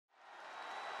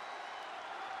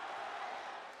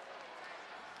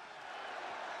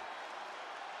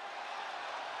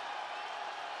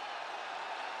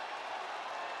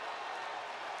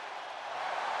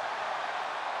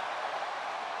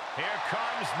Here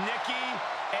comes Nikki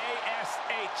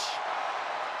A.S.H.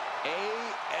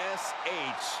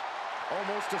 A.S.H.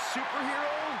 Almost a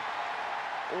superhero?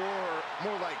 Or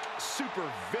more like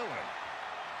super villain?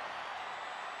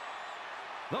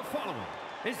 The following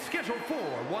is scheduled for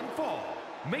one fall.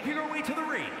 Making her way to the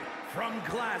ring from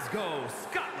Glasgow,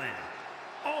 Scotland.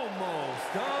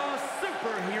 Almost a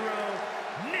superhero,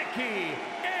 Nikki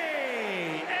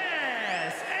A.S.H.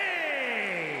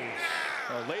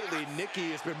 Lately, Nikki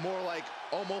has been more like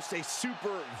almost a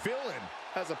super villain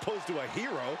as opposed to a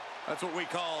hero. That's what we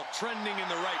call trending in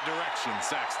the right direction,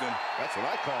 Saxton. That's what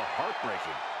I call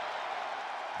heartbreaking.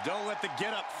 Don't let the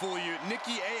get-up fool you.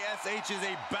 Nikki A.S.H. is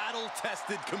a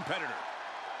battle-tested competitor.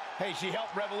 Hey, she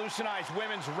helped revolutionize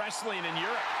women's wrestling in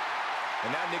Europe.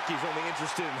 And now Nikki's only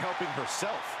interested in helping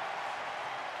herself.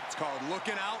 It's called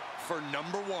looking out for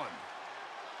number one.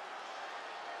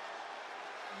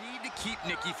 Need to keep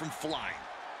Nikki from flying.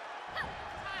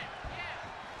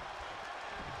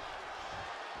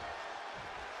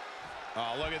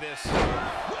 Oh, look at this.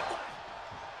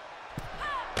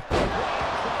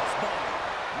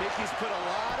 Nikki's put a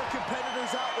lot of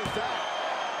competitors out with that.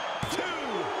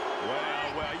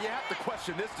 Well, you have to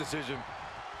question this decision.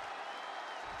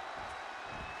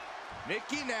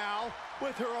 Nikki now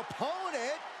with her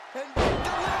opponent and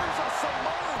delivers a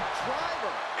Samoan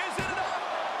driver. Is it enough?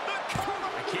 The cover!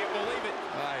 I can't believe it.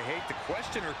 I hate to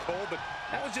question her, Cole, but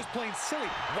that was just plain silly.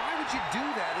 Why would you do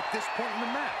that at this point in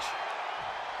the match?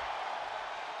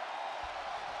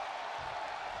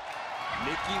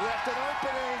 Nikki left an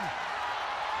opening.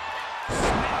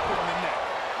 Snap in the neck.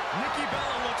 Nikki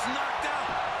Bella looks knocked out.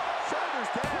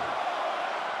 Shoulders down.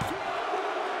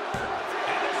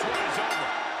 And this one is over.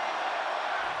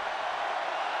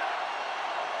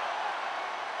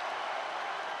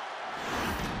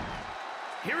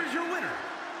 Here is your winner,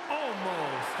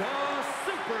 almost a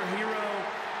superhero,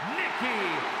 Nikki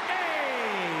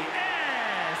A.S.H.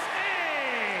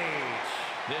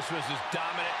 This was as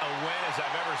dominant a win as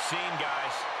I've ever seen,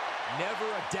 guys. Never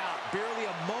a doubt, barely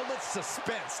a moment's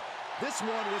suspense. This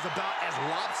one was about as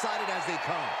lopsided as they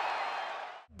come.